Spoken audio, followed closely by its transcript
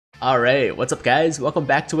Alright, what's up guys? Welcome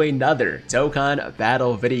back to another Dokkan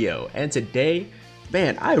battle video. And today,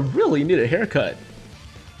 man, I really need a haircut.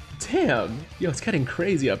 Damn, yo, it's getting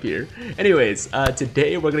crazy up here. Anyways,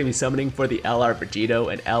 today we're going to be summoning for the LR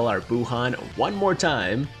Vegito and LR Buhan one more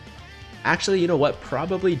time. Actually, you know what?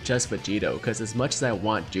 Probably just Vegito, because as much as I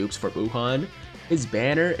want dupes for Buhan, his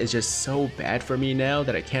banner is just so bad for me now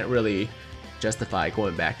that I can't really justify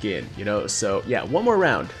going back in, you know? So yeah, one more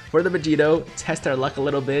round for the Vegito, test our luck a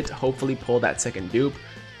little bit, hopefully pull that second dupe,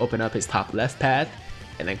 open up his top left path,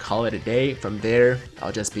 and then call it a day. From there,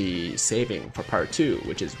 I'll just be saving for part 2,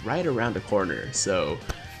 which is right around the corner. So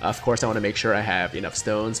of course I want to make sure I have enough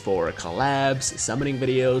stones for collabs, summoning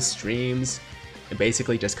videos, streams, and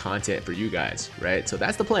basically just content for you guys, right? So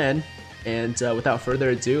that's the plan. And without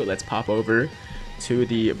further ado, let's pop over to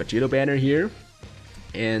the Vegito banner here.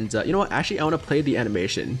 And you know what, actually I want to play the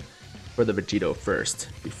animation for the Vegito first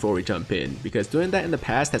before we jump in, because doing that in the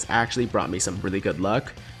past has actually brought me some really good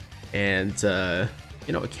luck. And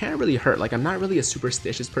you know, it can't really hurt. Like, I'm not really a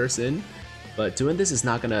superstitious person, but doing this is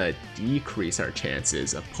not gonna decrease our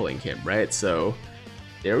chances of pulling him, right? So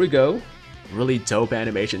there we go. Really dope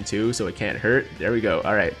animation too, so it can't hurt. There we go.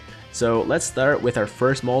 Alright, so let's start with our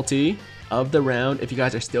first multi of the round. If you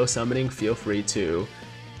guys are still summoning, feel free to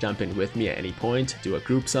jump in with me at any point, do a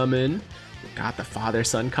group summon. We got the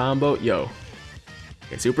father-son combo, yo.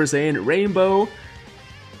 Okay, Super Saiyan, Rainbow,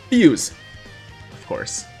 fuse, of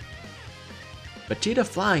course. Vegeta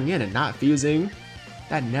flying in and not fusing,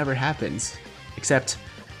 that never happens, except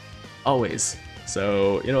always.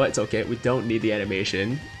 So, you know what, it's okay, we don't need the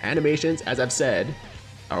animation. Animations, as I've said,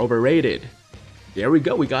 are overrated. There we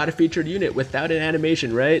go, we got a featured unit without an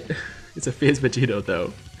animation, right? It's a Fizz Vegito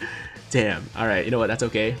though. Damn, alright, you know what, that's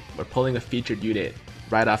okay. We're pulling a featured unit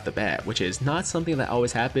right off the bat, which is not something that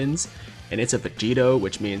always happens, and it's a Vegito,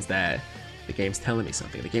 which means that the game's telling me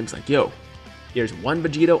something. The game's like, yo, here's one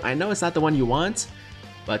Vegito. I know it's not the one you want,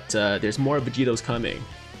 but there's more Vegitos coming.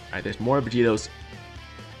 Alright, there's more Vegitos.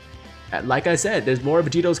 Like I said, there's more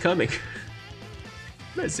Vegitos coming.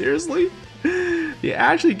 Seriously? They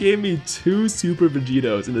actually gave me 2 Super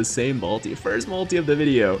Vegitos in the same multi. First multi of the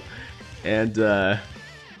video. And,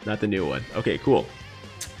 not the new one. Okay, cool.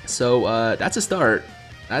 So that's a start.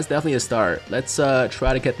 That's definitely a start. Let's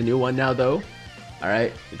try to get the new one now, though. All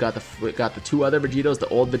right, we got the 2 other Vegitos, the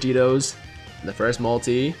old Vegitos, in the first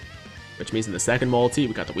multi, which means in the second multi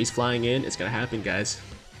we got the Whis flying in. It's gonna happen, guys.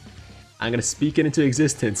 I'm gonna speak it into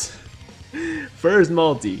existence. First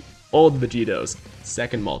multi, old Vegitos.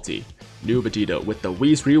 Second multi, new Vegito with the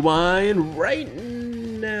Whis rewind right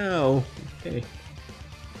now. Okay,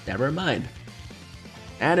 never mind.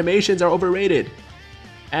 Animations are overrated.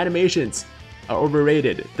 Animations are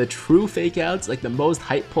overrated. The true fake outs, like the most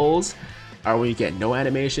hype pulls, are when you get no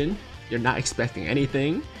animation, you're not expecting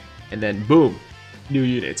anything, and then boom, new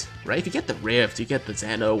units, right? If you get the Rift, you get the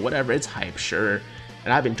Xeno, whatever, it's hype, sure.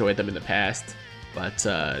 And I've enjoyed them in the past, but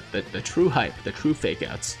the true hype, the true fake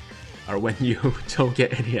outs, are when you don't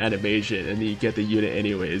get any animation and you get the unit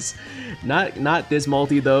anyways. Not this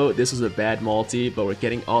multi though. This was a bad multi, but we're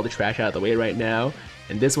getting all the trash out of the way right now.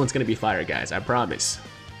 And this one's gonna be fire, guys, I promise.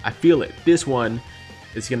 I feel it. This one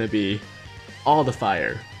is gonna be all the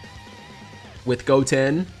fire. With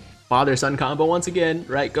Goten, father-son combo once again,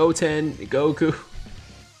 right? Goten, Goku.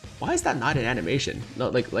 Why is that not an animation? No,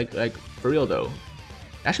 like for real though.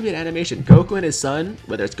 That should be an animation. Goku and his son,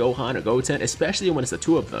 whether it's Gohan or Goten, especially when it's the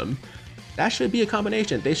 2 of them, that should be a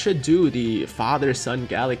combination. They should do the father-son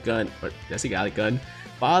Gallic Gun, or did I say Gallic Gun?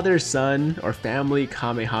 Father, son, or family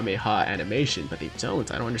Kamehameha animation, but they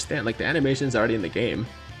don't. I don't understand. Like, the animation's already in the game.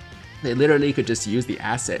 They literally could just use the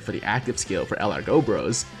asset for the active skill for LR Go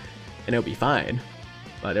Bros, and it'll be fine.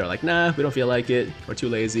 But they're like, nah, we don't feel like it, or too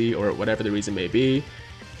lazy, or whatever the reason may be.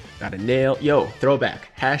 Gotta nail. Yo,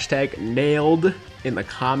 throwback. Hashtag nailed in the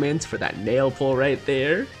comments for that nail pull right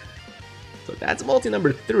there. So that's multi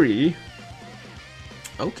number 3.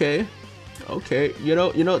 Okay. Okay, you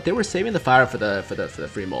know, they were saving the fire for the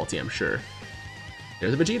free multi, I'm sure.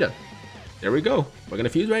 There's a Vegeta. There we go. We're gonna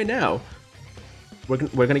fuse right now. We're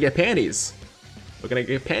gonna get panties. We're gonna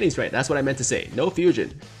get panties, right? That's what I meant to say. No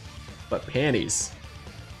fusion, but panties.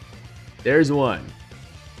 There's one.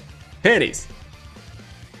 Panties.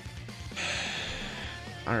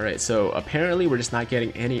 All right, so apparently we're just not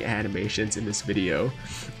getting any animations in this video.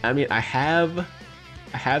 I mean, I have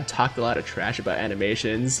talked a lot of trash about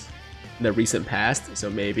animations in the recent past,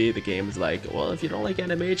 so maybe the game is like, well, if you don't like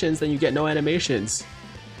animations, then you get no animations.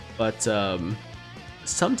 But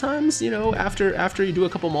sometimes, you know, after you do a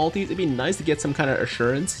couple multis, it'd be nice to get some kind of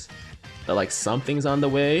assurance that like something's on the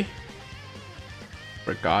way.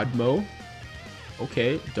 For Godmo.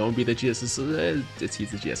 Okay, don't be the GSSR.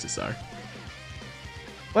 He's the GSSR.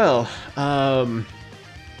 Well,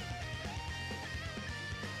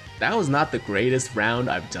 that was not the greatest round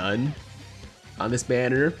I've done on this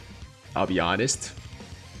banner. I'll be honest.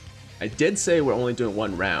 I did say we're only doing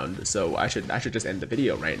one round, so I should just end the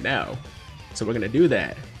video right now. So we're gonna do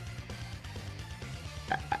that.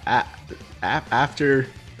 After,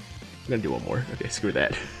 we're gonna do one more. Okay, screw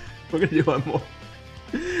that. We're gonna do one more.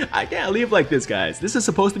 I can't leave like this, guys. This is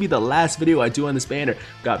supposed to be the last video I do on this banner.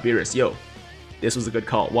 Got Beerus. Yo, this was a good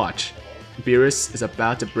call. Watch. Beerus is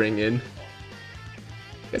about to bring in. You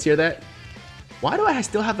guys hear that? Why do I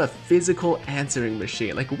still have a physical answering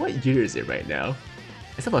machine? Like, what year is it right now?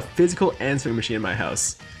 I still have a physical answering machine in my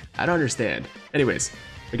house. I don't understand. Anyways,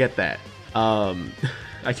 forget that.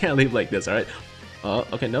 I can't leave like this, alright?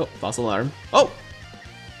 Okay, no. False alarm. Oh!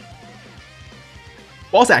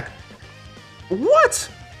 Ballsack! What?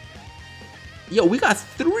 Yo, we got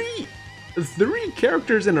three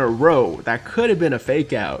characters in a row that could have been a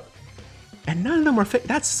fake out. And none of them were fake.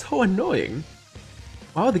 That's so annoying.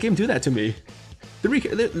 Why would the game do that to me?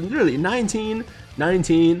 Literally 19,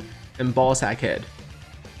 19, and Ballsack head.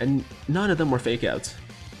 And none of them were fake outs.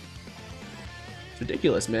 It's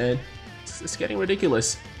ridiculous, man. It's getting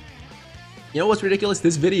ridiculous. You know what's ridiculous?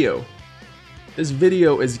 This video. This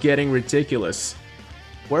video is getting ridiculous.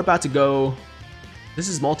 We're about to go. This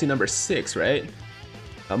is multi number 6, right?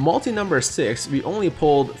 Multi number 6, we only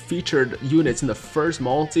pulled featured units in the first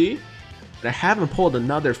multi, and I haven't pulled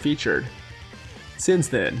another featured since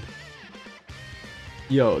then.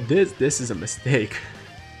 Yo, this is a mistake.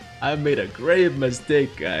 I've made a grave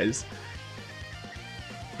mistake, guys.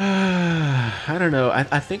 I don't know.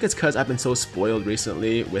 I think it's because I've been so spoiled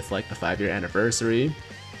recently with like the 5-year anniversary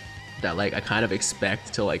that like I kind of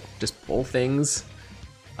expect to like just pull things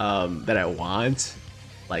that I want,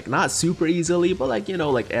 like not super easily, but like, you know,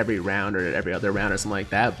 like every round or every other round or something like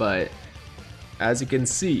that. But as you can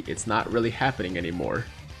see, it's not really happening anymore.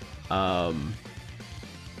 We're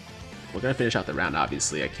gonna finish out the round,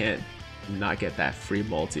 obviously. I can't not get that free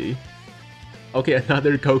multi. Okay,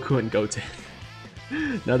 another Goku and Goten.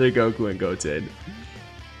 Another Goku and Goten.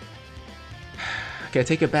 Okay, I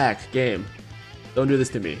take it back, game. Don't do this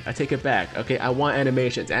to me. I take it back. Okay, I want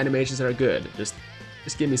animations. Animations that are good. Just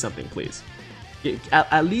give me something, please.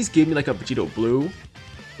 At least give me like a Vegito Blue.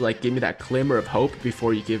 Like, give me that glimmer of hope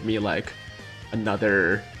before you give me like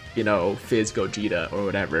another, you know, Fizz Gogeta or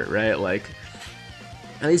whatever, right? Like,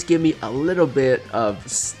 at least give me a little bit of,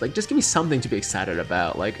 like, just give me something to be excited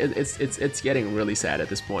about. Like, it's getting really sad at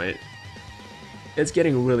this point. It's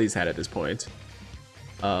getting really sad at this point.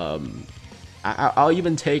 I'll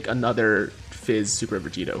even take another Fizz Super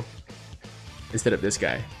Vegito instead of this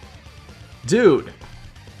guy. Dude,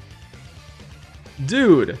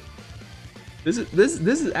 this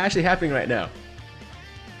is actually happening right now.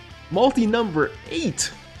 Multi number 8.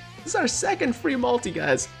 This is our second free multi,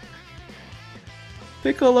 guys.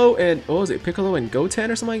 Piccolo and, what was it? Piccolo and Goten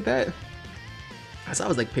or something like that? I thought it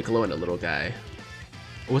was like Piccolo and a little guy.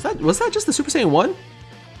 Was that just the Super Saiyan 1?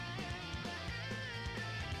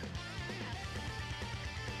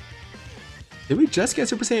 Did we just get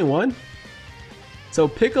Super Saiyan 1? So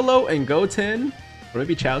Piccolo and Goten, or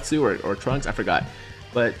maybe Chaozu or Trunks, I forgot.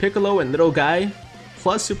 But Piccolo and little guy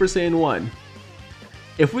plus Super Saiyan 1.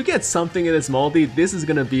 If we get something in this multi, this is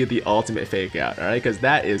gonna be the ultimate fake out, alright? Because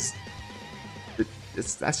that is,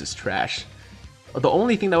 that's just trash. The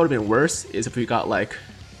only thing that would have been worse is if we got like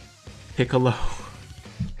Piccolo.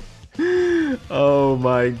 Oh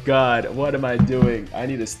my god, what am I doing? I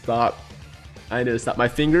need to stop. I need to stop. My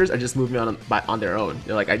fingers are just moving on their own.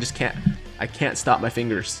 They're like, I can't stop my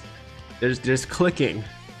fingers. They're just clicking.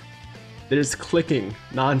 They're just clicking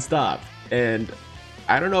non-stop. And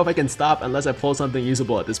I don't know if I can stop unless I pull something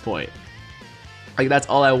usable at this point. Like, that's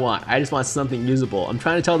all I want. I just want something usable. I'm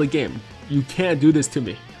trying to tell the game, you can't do this to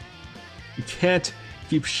me. You can't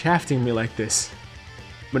keep shafting me like this.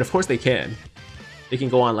 But of course they can. They can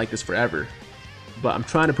go on like this forever. But I'm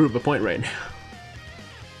trying to prove a point right now.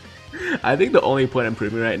 I think the only point I'm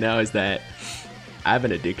proving right now is that I have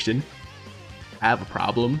an addiction. I have a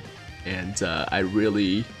problem. And I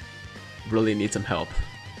really need some help.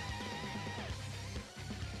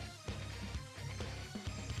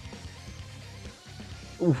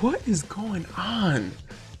 What is going on?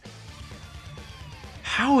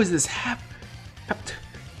 How is this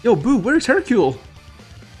Yo, Boo, where's Hercule?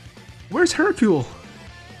 Where's Hercule?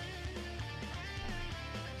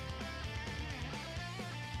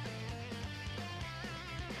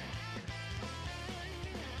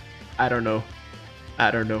 I don't know. I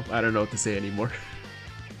don't know what to say anymore.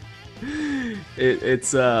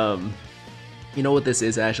 You know what this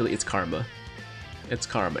is actually? It's karma. It's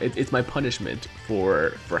karma. It's my punishment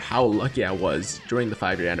for how lucky I was during the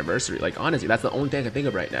 5-year anniversary. Like honestly, that's the only thing I can think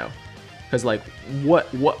of right now. Because like, what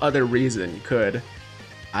other reason could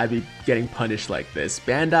I be getting punished like this?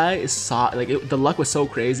 Bandai saw like the luck was so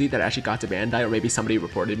crazy that I actually got to Bandai, or maybe somebody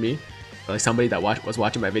reported me, or like somebody that was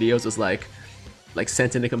watching my videos was like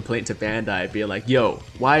sent in a complaint to Bandai, being like, "Yo,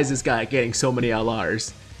 why is this guy getting so many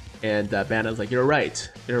LRs?" And Bandai was like, "You're right.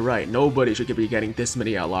 You're right. Nobody should be getting this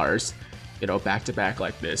many LRs, you know, back to back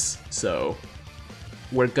like this. So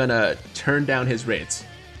we're gonna turn down his rates.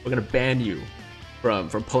 We're gonna ban you from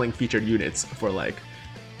pulling featured units for like,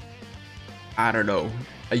 I don't know,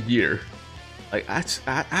 a year." Like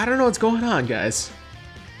I don't know what's going on, guys.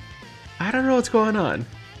 I don't know what's going on.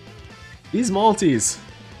 These Maltese.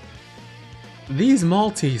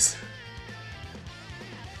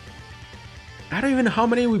 I don't even know how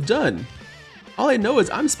many we've done. All I know is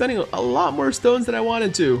I'm spending a lot more stones than I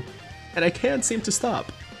wanted to, and I can't seem to stop.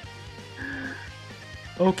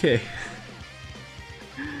 Okay.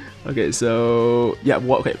 Okay, so yeah,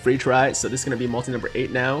 well, okay, free try. So this is gonna be multi number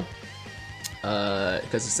 8 now,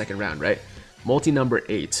 because it's the second round, right? Multi number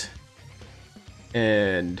 8,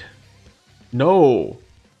 and no,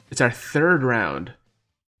 it's our third round.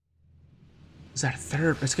 It's our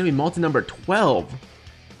third. It's gonna be multi number 12.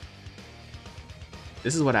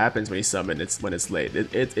 This is what happens when you summon. It's when it's late.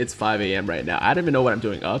 It's 5 a.m. right now. I don't even know what I'm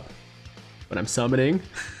doing up when I'm summoning,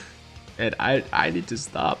 and I need to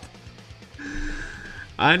stop.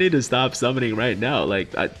 I need to stop summoning right now.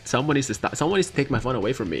 Like someone needs to stop. Someone needs to take my phone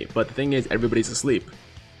away from me. But the thing is, everybody's asleep,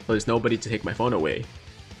 so there's nobody to take my phone away.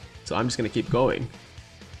 So I'm just gonna keep going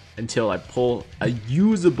until I pull a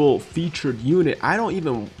usable featured unit. I don't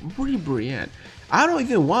even Brienne. I don't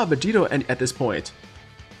even want Vegito at this point.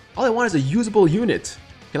 All I want is a usable unit.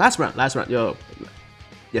 Okay, last round, yo.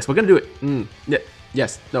 Yes, we're gonna do it. Yeah,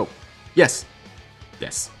 yes, no, yes,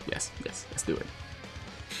 yes, let's do it.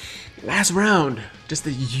 Last round, just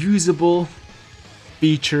a usable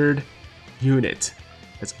featured unit.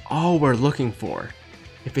 That's all we're looking for.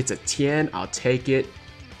 If it's a Tien, I'll take it.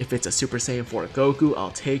 If it's a Super Saiyan 4 Goku,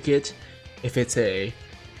 I'll take it. If it's a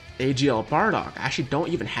AGL Bardock, I actually don't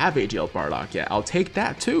even have AGL Bardock yet. I'll take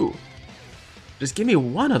that too. Just give me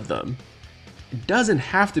one of them. It doesn't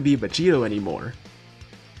have to be Vegito anymore.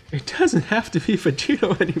 It doesn't have to be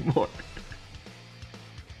Vegito anymore.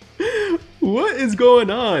 What is going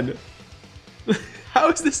on? How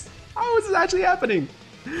is this actually happening?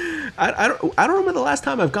 I don't remember the last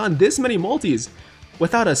time I've gone this many multis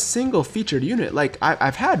without a single featured unit. Like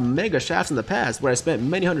I've had mega shafts in the past where I spent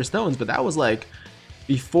many hundred stones, but that was like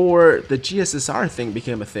before the GSSR thing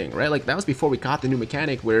became a thing, right? Like that was before we got the new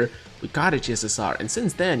mechanic where we got a GSSR, and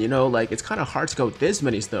since then, you know, like it's kind of hard to go this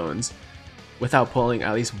many stones without pulling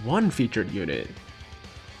at least one featured unit.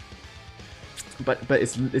 But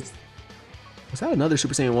it's was that another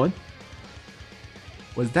Super Saiyan 1?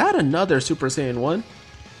 Was that another Super Saiyan 1?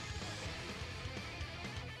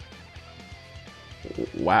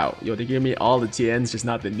 Wow, yo, they gave me all the Tiens, just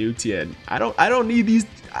not the new Tien. I don't need these.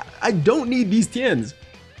 I don't need these Tiens.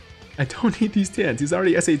 I don't need these Tiens. He's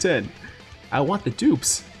already SA10. I want the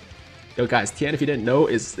dupes. Yo, guys, Tien, if you didn't know,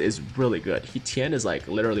 is really good. Tien is like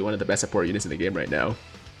literally one of the best support units in the game right now.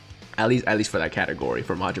 At least for that category,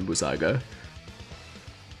 for Majin Buu Saga.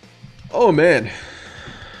 Oh man.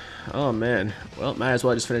 Oh man. Well, might as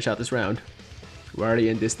well just finish out this round. We're already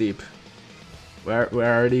in this deep. We're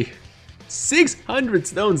already 600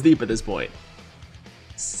 stones deep at this point.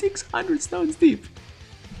 600 stones deep.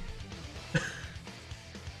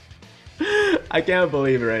 I can't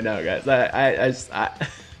believe it right now, guys.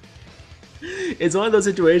 It's one of those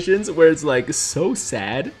situations where it's like so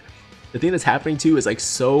sad. The thing that's happening to you is like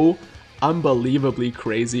so unbelievably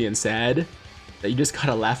crazy and sad that you just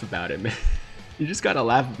gotta laugh about it, man. You just gotta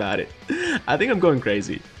laugh about it. I think I'm going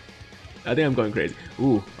crazy.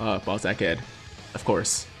 Ooh, ball sack head. Of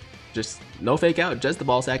course. Just no fake out, just the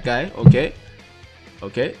ball sack guy. Okay.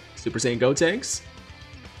 Okay. Super Saiyan Go tanks.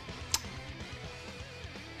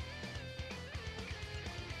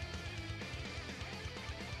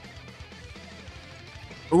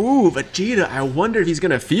 Ooh, Vegeta. I wonder if he's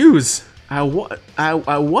gonna fuse. I wonder.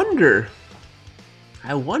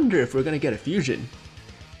 I wonder if we're gonna get a fusion.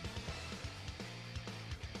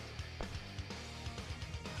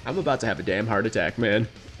 I'm about to have a damn heart attack, man.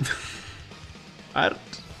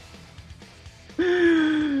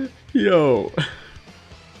 Yo.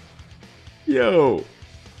 Yo.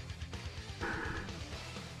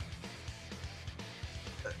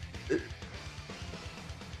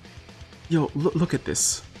 Yo, look at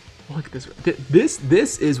this. Look at this.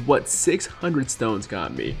 This is what 600 stones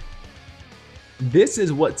got me. This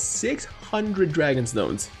is what 600 Dragon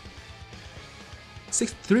Stones.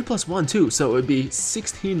 3 plus 1 too, so it would be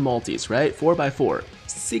 16 multis, right? 4 by 4.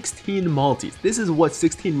 16 multis. This is what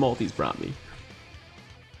 16 multis brought me.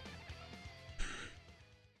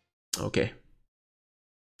 Okay.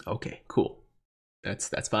 Okay, cool. That's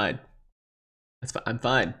fine. That's fine. I'm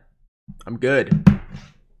fine. I'm good.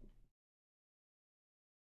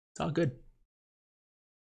 It's all good.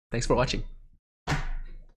 Thanks for watching.